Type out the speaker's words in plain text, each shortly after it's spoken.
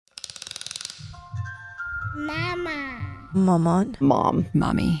Mama. Maman. Mom.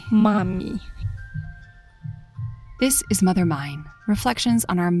 Mommy. Mommy. This is Mother Mine, reflections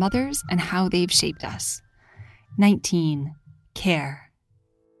on our mothers and how they've shaped us. 19. Care.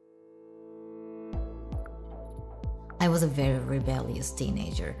 I was a very rebellious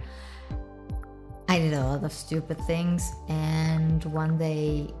teenager. I did a lot of stupid things, and one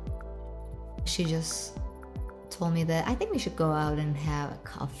day she just told me that I think we should go out and have a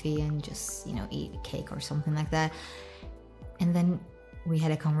coffee and just, eat cake or something like that. And then we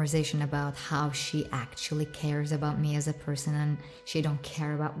had a conversation about how she actually cares about me as a person and she don't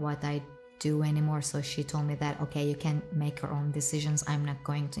care about what I do anymore. So she told me that, okay, you can make your own decisions. I'm not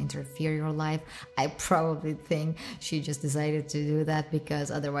going to interfere in your life. I probably think she just decided to do that because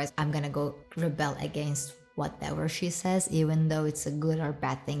otherwise I'm gonna go rebel against whatever she says, even though it's a good or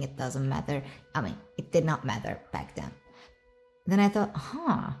bad thing, it doesn't matter. I mean, it did not matter back then. Then I thought,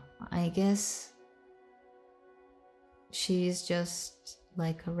 I guess she's just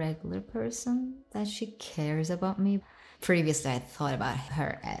like a regular person, that she cares about me. Previously, I thought about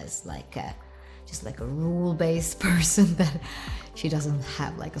her as just like a rule-based person, that she doesn't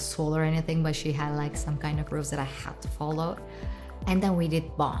have like a soul or anything, but she had like some kind of rules that I had to follow. And then we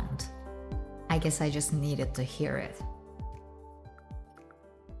did bond. I guess I just needed to hear it.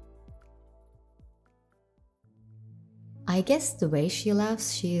 I guess the way she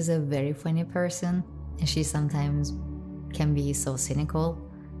laughs, she is a very funny person, and she sometimes can be so cynical,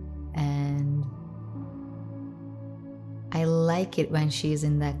 and I like it when she's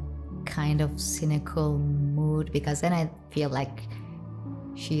in that kind of cynical mood, because then I feel like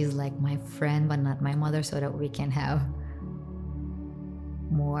she's like my friend but not my mother, so that we can have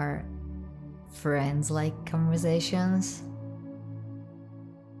more friends-like conversations.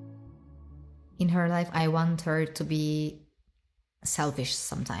 In her life, I want her to be selfish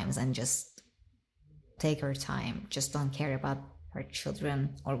sometimes and just take her time, just don't care about her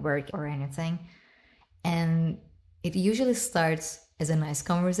children or work or anything. And it usually starts as a nice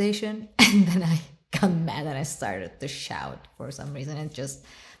conversation, and then I got mad and I started to shout for some reason. It just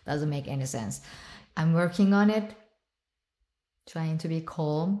doesn't make any sense. I'm working on it, trying to be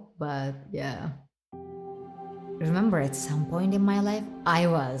calm, but yeah. Remember, at some point in my life, I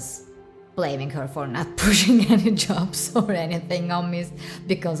was blaming her for not pushing any jobs or anything on me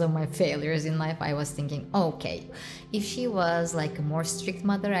because of my failures in life. I was thinking, okay, if she was like a more strict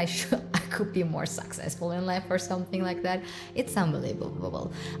mother, I could be more successful in life or something like that. It's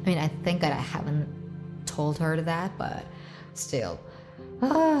unbelievable. I mean, I think that I haven't told her that, but still.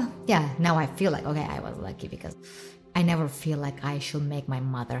 Now I feel like, okay, I was lucky because I never feel like I should make my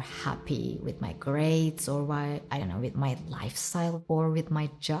mother happy with my grades or with my lifestyle or with my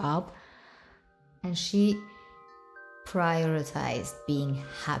job. And she prioritized being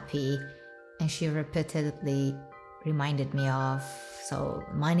happy, and she repeatedly reminded me of, so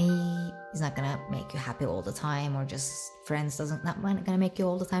money is not gonna make you happy all the time, or just friends not gonna make you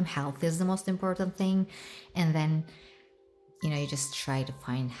all the time. Health is the most important thing. And then, you just try to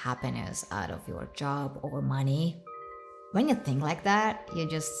find happiness out of your job or money. When you think like that, you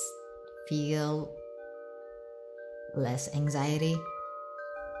just feel less anxiety.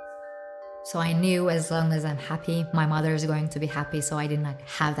 So I knew as long as I'm happy, my mother is going to be happy, so I did not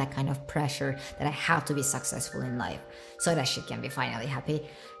have that kind of pressure that I have to be successful in life so that she can be finally happy.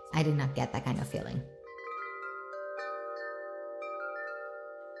 I did not get that kind of feeling.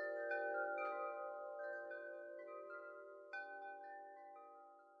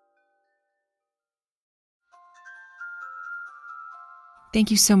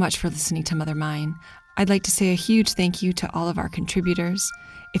 Thank you so much for listening to Mother Mine. I'd like to say a huge thank you to all of our contributors.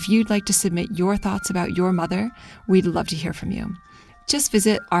 If you'd like to submit your thoughts about your mother, we'd love to hear from you. Just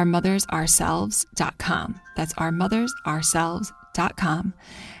visit ourmothersourselves.com. That's ourmothersourselves.com,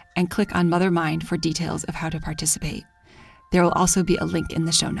 and click on Mother Mine for details of how to participate. There will also be a link in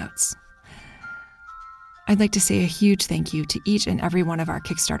the show notes. I'd like to say a huge thank you to each and every one of our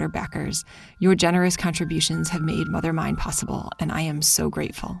Kickstarter backers. Your generous contributions have made Mother Mine possible, and I am so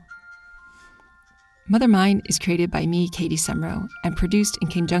grateful. Mother Mine is created by me, Katie Semro, and produced in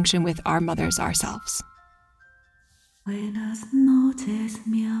conjunction with Our Mothers Ourselves. Buenas noches,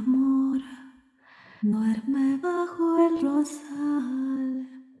 mi amor. Duerme bajo el rosal.